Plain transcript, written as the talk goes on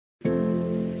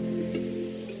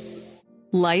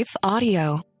Life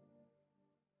Audio.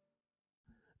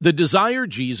 The Desire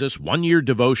Jesus One-Year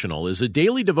Devotional is a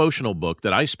daily devotional book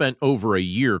that I spent over a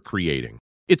year creating.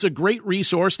 It's a great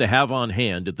resource to have on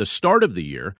hand at the start of the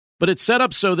year, but it's set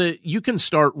up so that you can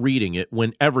start reading it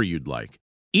whenever you'd like.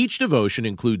 Each devotion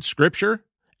includes scripture,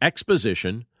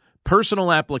 exposition,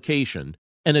 personal application,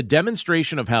 and a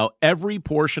demonstration of how every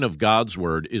portion of God's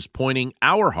Word is pointing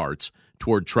our hearts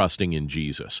toward trusting in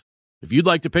Jesus. If you'd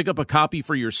like to pick up a copy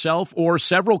for yourself or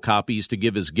several copies to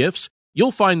give as gifts,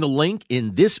 you'll find the link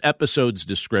in this episode's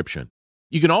description.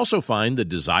 You can also find the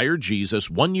Desire Jesus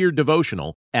One-Year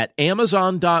Devotional at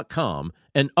Amazon.com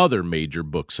and other major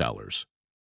booksellers.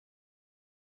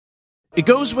 It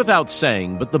goes without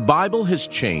saying, but the Bible has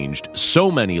changed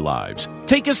so many lives.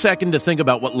 Take a second to think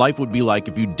about what life would be like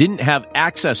if you didn't have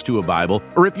access to a Bible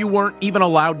or if you weren't even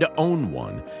allowed to own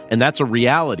one. And that's a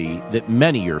reality that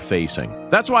many are facing.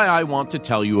 That's why I want to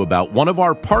tell you about one of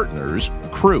our partners,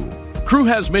 Cru. Cru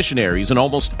has missionaries in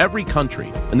almost every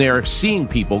country, and they are seeing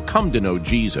people come to know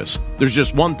Jesus. There's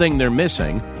just one thing they're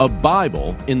missing: a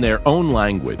Bible in their own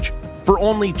language. For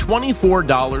only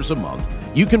 $24 a month,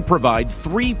 you can provide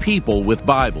 3 people with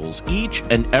Bibles each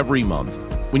and every month.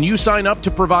 When you sign up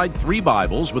to provide 3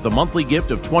 Bibles with a monthly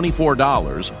gift of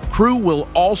 $24, Cru will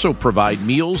also provide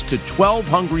meals to 12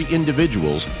 hungry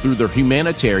individuals through their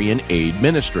humanitarian aid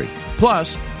ministry.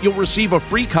 Plus, you'll receive a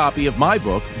free copy of my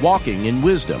book, Walking in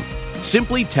Wisdom.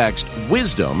 Simply text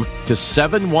WISDOM to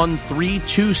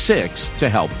 71326 to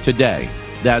help today.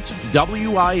 That's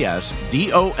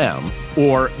WISDOM,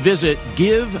 or visit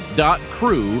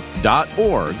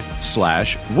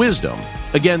give.cru.org/wisdom.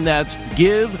 Again, that's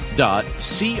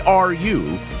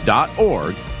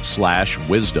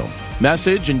give.cru.org/wisdom.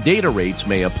 Message and data rates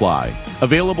may apply.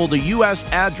 Available to U.S.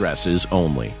 addresses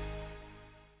only.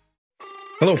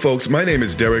 Hello, folks. My name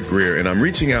is Derek Greer, and I'm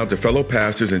reaching out to fellow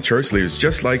pastors and church leaders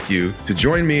just like you to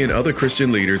join me and other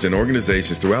Christian leaders and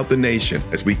organizations throughout the nation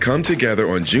as we come together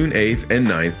on June 8th and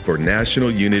 9th for National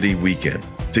Unity Weekend.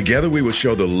 Together, we will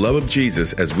show the love of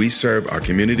Jesus as we serve our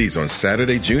communities on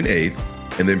Saturday, June 8th,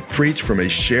 and then preach from a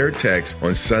shared text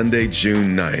on Sunday,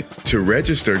 June 9th. To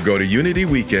register, go to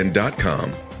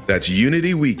unityweekend.com. That's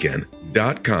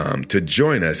unityweekend.com to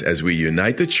join us as we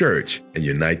unite the church and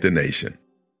unite the nation.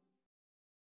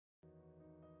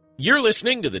 You're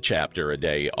listening to the Chapter a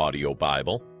Day audio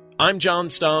Bible. I'm John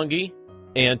Stange,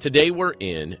 and today we're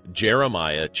in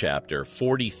Jeremiah chapter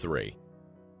 43.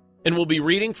 And we'll be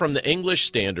reading from the English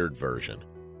Standard Version.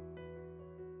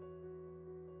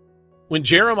 When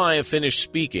Jeremiah finished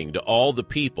speaking to all the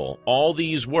people all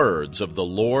these words of the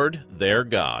Lord their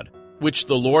God, which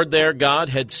the Lord their God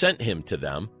had sent him to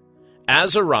them,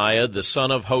 Azariah the son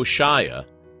of Hoshea,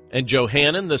 and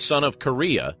Johanan the son of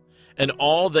Kareah, and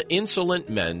all the insolent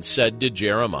men said to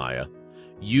Jeremiah,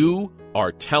 "You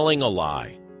are telling a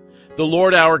lie. The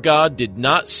Lord our God did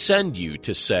not send you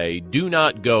to say, 'Do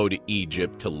not go to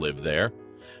Egypt to live there.'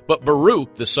 But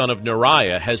Baruch the son of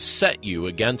Neriah has set you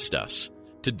against us,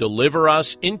 to deliver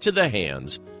us into the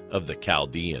hands of the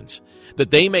Chaldeans, that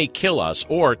they may kill us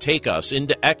or take us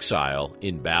into exile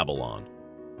in Babylon."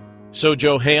 So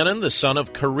Johanan the son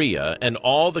of Kareah and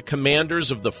all the commanders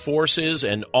of the forces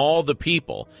and all the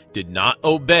people did not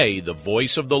obey the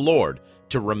voice of the Lord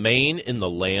to remain in the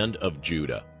land of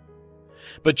Judah.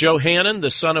 But Johanan the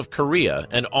son of Kareah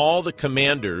and all the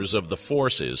commanders of the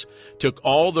forces took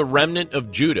all the remnant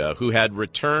of Judah who had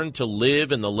returned to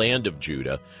live in the land of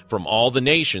Judah from all the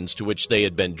nations to which they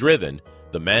had been driven,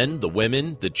 the men, the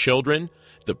women, the children,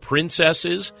 the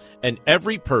princesses, and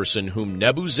every person whom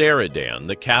Nebuzaradan,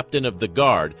 the captain of the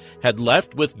guard, had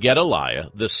left with Gedaliah,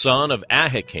 the son of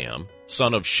Ahikam,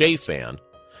 son of Shaphan,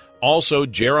 also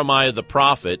Jeremiah the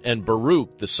prophet, and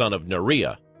Baruch the son of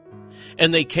Neriah.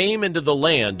 And they came into the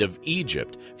land of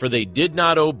Egypt, for they did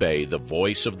not obey the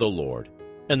voice of the Lord.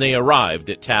 And they arrived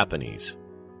at Tahpanhes.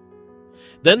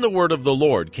 Then the word of the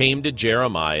Lord came to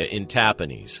Jeremiah in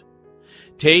Tahpanhes.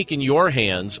 "Take in your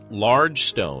hands large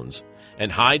stones,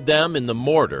 and hide them in the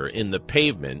mortar in the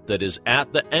pavement that is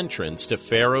at the entrance to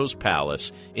Pharaoh's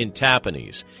palace in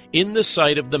Tahpanhes, in the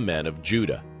sight of the men of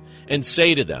Judah, and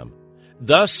say to them,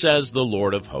 'Thus says the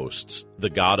Lord of hosts, the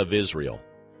God of Israel,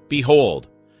 Behold,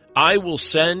 I will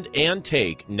send and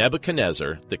take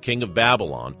Nebuchadnezzar, the king of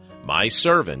Babylon, my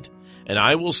servant, and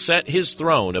I will set his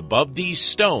throne above these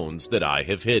stones that I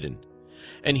have hidden,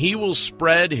 and he will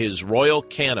spread his royal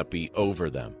canopy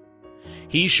over them.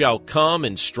 He shall come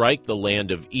and strike the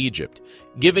land of Egypt,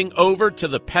 giving over to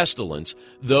the pestilence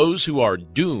those who are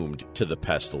doomed to the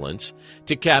pestilence,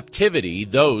 to captivity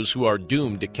those who are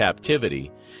doomed to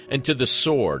captivity, and to the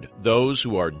sword those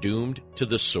who are doomed to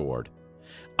the sword.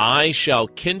 I shall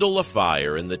kindle a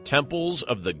fire in the temples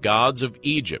of the gods of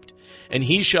Egypt, and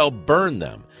he shall burn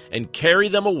them and carry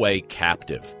them away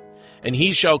captive. And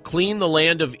he shall clean the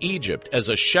land of Egypt as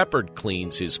a shepherd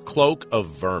cleans his cloak of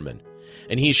vermin.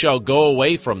 And he shall go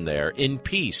away from there in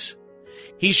peace.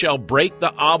 He shall break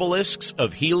the obelisks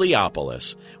of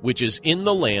Heliopolis, which is in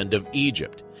the land of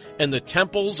Egypt, and the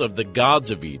temples of the gods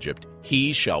of Egypt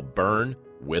he shall burn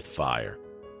with fire.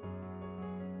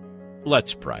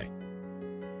 Let's pray.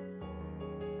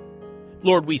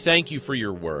 Lord, we thank you for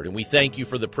your word, and we thank you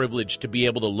for the privilege to be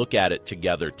able to look at it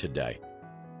together today.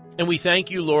 And we thank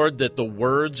you, Lord, that the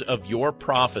words of your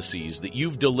prophecies that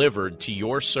you've delivered to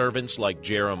your servants like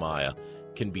Jeremiah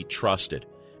can be trusted,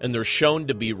 and they're shown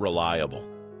to be reliable.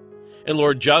 And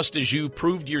Lord, just as you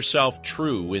proved yourself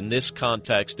true in this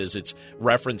context as it's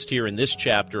referenced here in this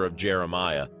chapter of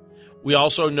Jeremiah, we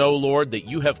also know, Lord, that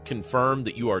you have confirmed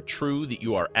that you are true, that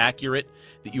you are accurate,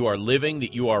 that you are living,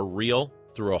 that you are real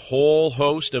through a whole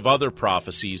host of other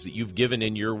prophecies that you've given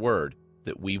in your word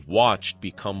that we've watched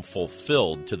become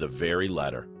fulfilled to the very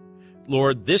letter.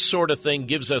 Lord, this sort of thing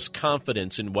gives us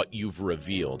confidence in what you've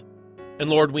revealed. And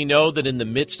Lord, we know that in the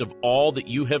midst of all that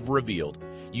you have revealed,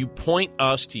 you point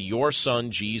us to your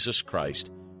Son, Jesus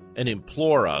Christ, and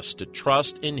implore us to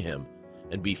trust in him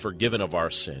and be forgiven of our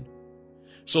sin.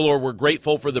 So, Lord, we're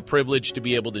grateful for the privilege to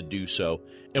be able to do so,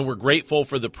 and we're grateful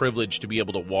for the privilege to be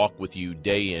able to walk with you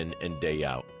day in and day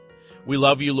out. We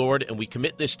love you, Lord, and we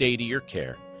commit this day to your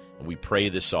care, and we pray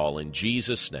this all in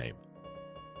Jesus' name.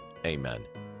 Amen.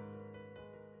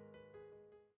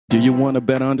 Do you want to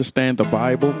better understand the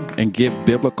Bible and give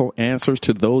biblical answers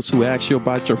to those who ask you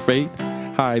about your faith?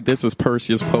 Hi, this is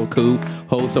Perseus Poku,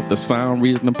 host of the Sound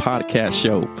Reasoning Podcast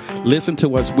Show. Listen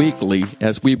to us weekly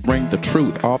as we bring the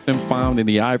truth often found in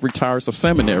the ivory towers of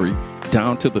seminary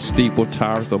down to the steeple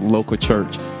towers of the local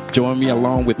church. Join me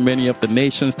along with many of the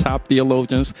nation's top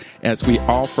theologians as we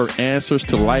offer answers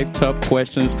to life-tough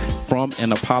questions from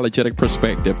an apologetic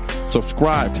perspective.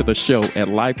 Subscribe to the show at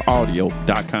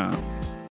lifeaudio.com.